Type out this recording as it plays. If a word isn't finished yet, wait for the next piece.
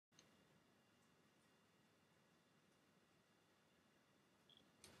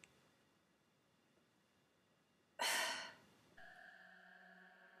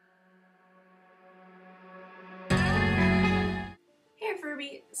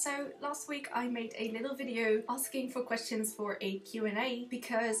Ruby. So last week I made a little video asking for questions for a Q&A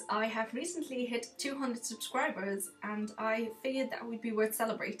because I have recently hit 200 subscribers and I figured that would be worth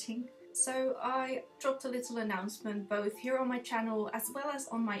celebrating. So I dropped a little announcement both here on my channel as well as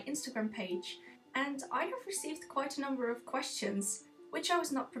on my Instagram page, and I have received quite a number of questions which I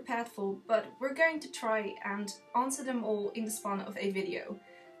was not prepared for, but we're going to try and answer them all in the span of a video.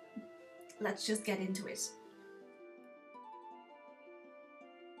 Let's just get into it.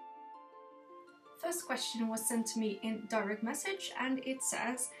 First question was sent to me in direct message and it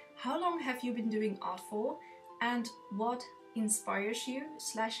says, how long have you been doing art for and what inspires you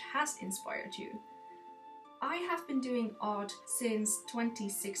 / has inspired you? I have been doing art since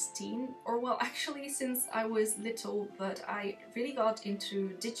 2016, or well actually since I was little, but I really got into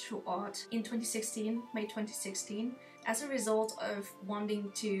digital art in 2016, May 2016, as a result of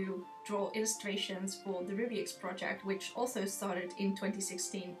wanting to draw illustrations for the Rubyix project, which also started in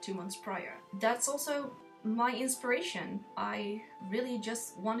 2016, 2 months prior. That's also my inspiration. I really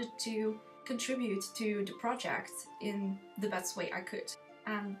just wanted to contribute to the project in the best way I could,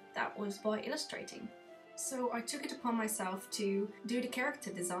 and that was by illustrating. So I took it upon myself to do the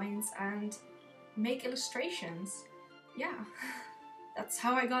character designs and make illustrations. Yeah, that's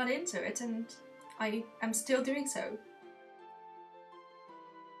how I got into it, and I am still doing so.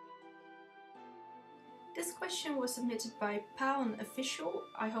 This question was submitted by Talon Official,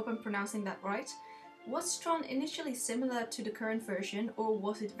 I hope I'm pronouncing that right. Was Tron initially similar to the current version or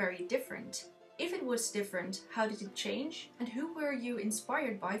was it very different? If it was different, how did it change? And who were you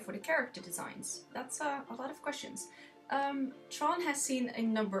inspired by for the character designs? That's a lot of questions. Tron has seen a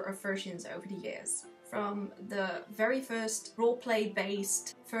number of versions over the years. From the very first roleplay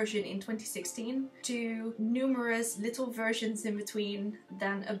based version in 2016 to numerous little versions in between,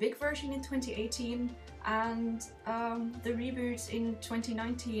 then a big version in 2018 and the reboot in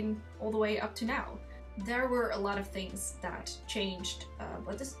 2019 all the way up to now. There were a lot of things that changed,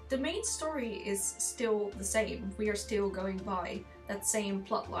 but the main story is still the same. We are still going by that same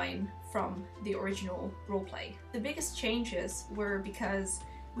plotline from the original roleplay. The biggest changes were because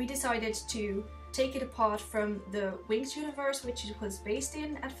we decided to take it apart from the Wings universe, which it was based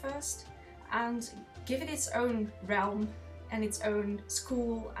in at first, and give it its own realm and its own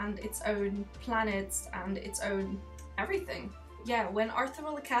school and its own planets and its own everything. Yeah, when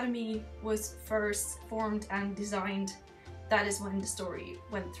Arthuril Academy was first formed and designed, that is when the story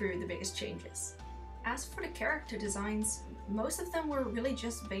went through the biggest changes. As for the character designs, most of them were really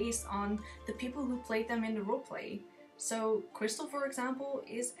just based on the people who played them in the roleplay. So Crystal, for example,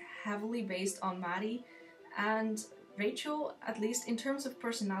 is heavily based on Maddie, and Rachel, at least in terms of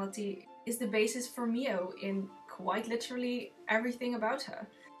personality, is the basis for Mio in quite literally everything about her.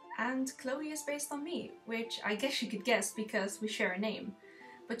 And Chloe is based on me, which I guess you could guess because we share a name.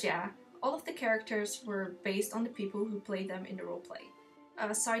 But yeah, all of the characters were based on the people who played them in the roleplay.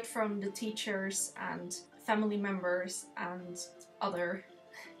 Aside from the teachers and family members and other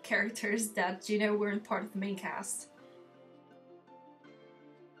characters that, you know, weren't part of the main cast.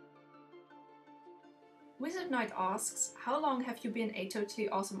 Wizard Knight asks, how long have you been a totally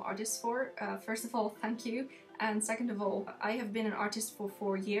awesome artist for? First of all, thank you. And second of all, I have been an artist for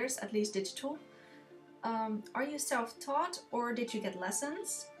 4 years, at least digital. Are you self-taught or did you get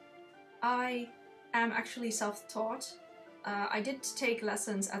lessons? I am actually self-taught. I did take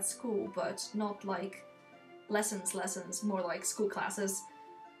lessons at school, but not like lessons, more like school classes.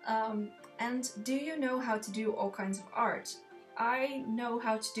 And do you know how to do all kinds of art? I know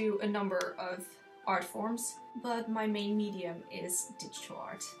how to do a number of art forms, but my main medium is digital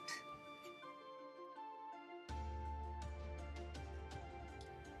art.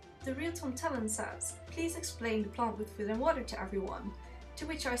 TheRealTomTalon says, please explain the plant with food and water to everyone. To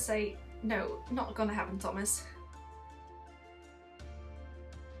which I say, no, not gonna happen, Thomas.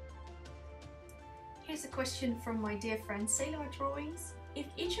 Here's a question from my dear friend Sailor Drawings. If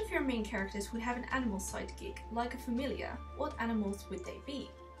each of your main characters would have an animal sidekick, like a familiar, what animals would they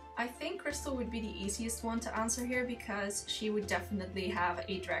be? I think Crystal would be the easiest one to answer here because she would definitely have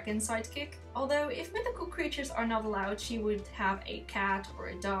a dragon sidekick. Although if mythical creatures are not allowed, she would have a cat or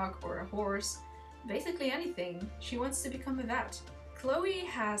a dog or a horse. Basically anything. She wants to become a vet. Chloe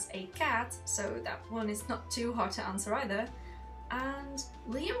has a cat, so that one is not too hard to answer either. And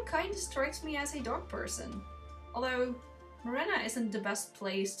Liam kinda strikes me as a dog person. Although Morena isn't the best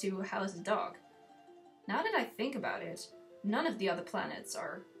place to house a dog. Now that I think about it, none of the other planets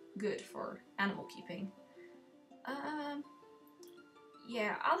are good for animal keeping.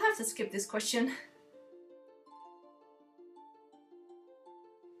 Yeah, I'll have to skip this question.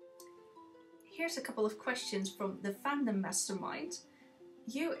 Here's a couple of questions from the fandom mastermind.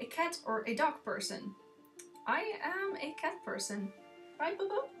 You a cat or a dog person? I am a cat person. Right, Boo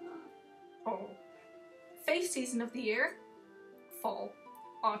Boo? Oh. Fave season of the year? Fall.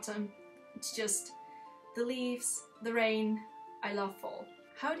 Autumn. It's just the leaves, the rain. I love fall.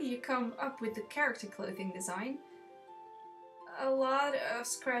 How do you come up with the character clothing design? A lot of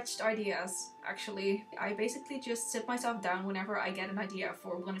scratched ideas, actually. I basically just sit myself down whenever I get an idea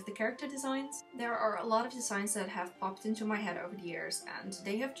for one of the character designs. There are a lot of designs that have popped into my head over the years, and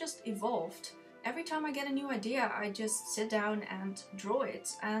they have just evolved. Every time I get a new idea, I just sit down and draw it.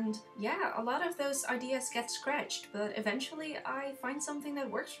 And yeah, a lot of those ideas get scratched, but eventually I find something that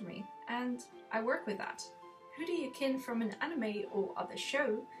works for me, and I work with that. Who do you kin from an anime or other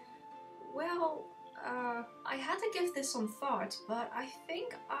show? Well, I had to give this some thought, but I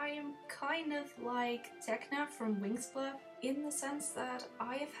think I am kind of like Tekna from Winx Club, in the sense that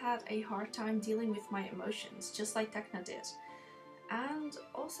I have had a hard time dealing with my emotions, just like Tekna did. And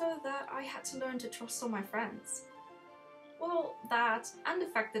also that I had to learn to trust all my friends. Well, that, and the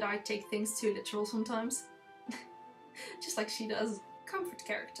fact that I take things too literal sometimes. Just like she does. Comfort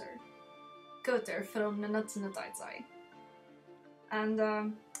character. Koter from Nanatsu no Taizai.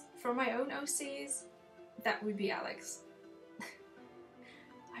 And for my own OCs, that would be Alex.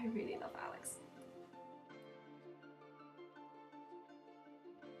 I really love Alex.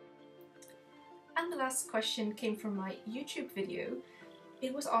 And the last question came from my YouTube video.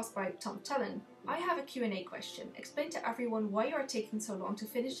 It was asked by TheRealTomTalon. I have a Q&A question. Explain to everyone why you are taking so long to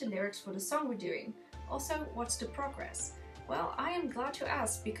finish the lyrics for the song we're doing. Also, what's the progress? Well, I am glad to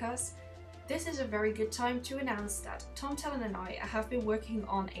ask, because this is a very good time to announce that TheRealTomTalon and I have been working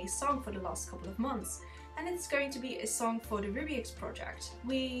on a song for the last couple of months, and it's going to be a song for the Rubyix project.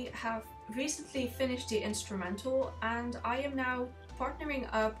 We have recently finished the instrumental, and I am now partnering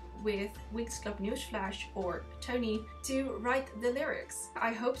up with Winx Club Newsflash, or Tony, to write the lyrics.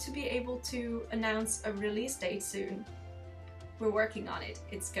 I hope to be able to announce a release date soon. We're working on it.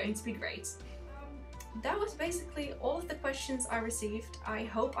 It's going to be great. That was basically all of the questions I received. I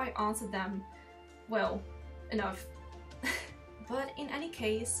hope I answered them well enough. But in any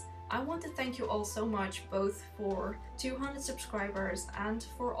case, I want to thank you all so much, both for 200 subscribers and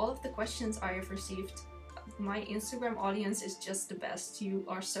for all of the questions I have received. My Instagram audience is just the best. You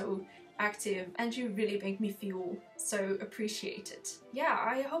are so active and you really make me feel so appreciated. Yeah,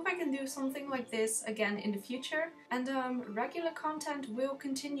 I hope I can do something like this again in the future, and regular content will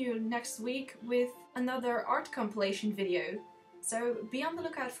continue next week with another art compilation video. So be on the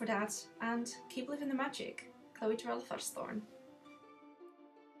lookout for that and keep living the magic. Chloë Frostthorn.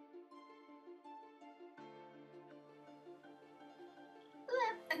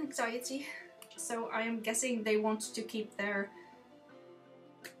 Anxiety. So I am guessing they want to keep their...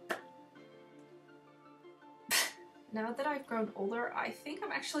 Now that I've grown older, I think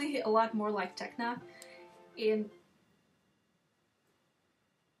I'm actually a lot more like Tekna in...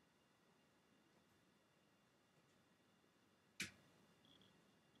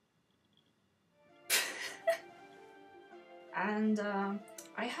 And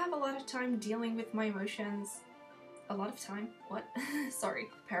I have a lot of time dealing with my emotions. A lot of time? What? Sorry.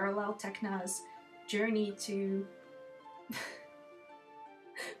 Parallel Tekna's journey to...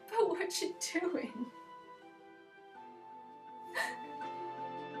 But what you doing?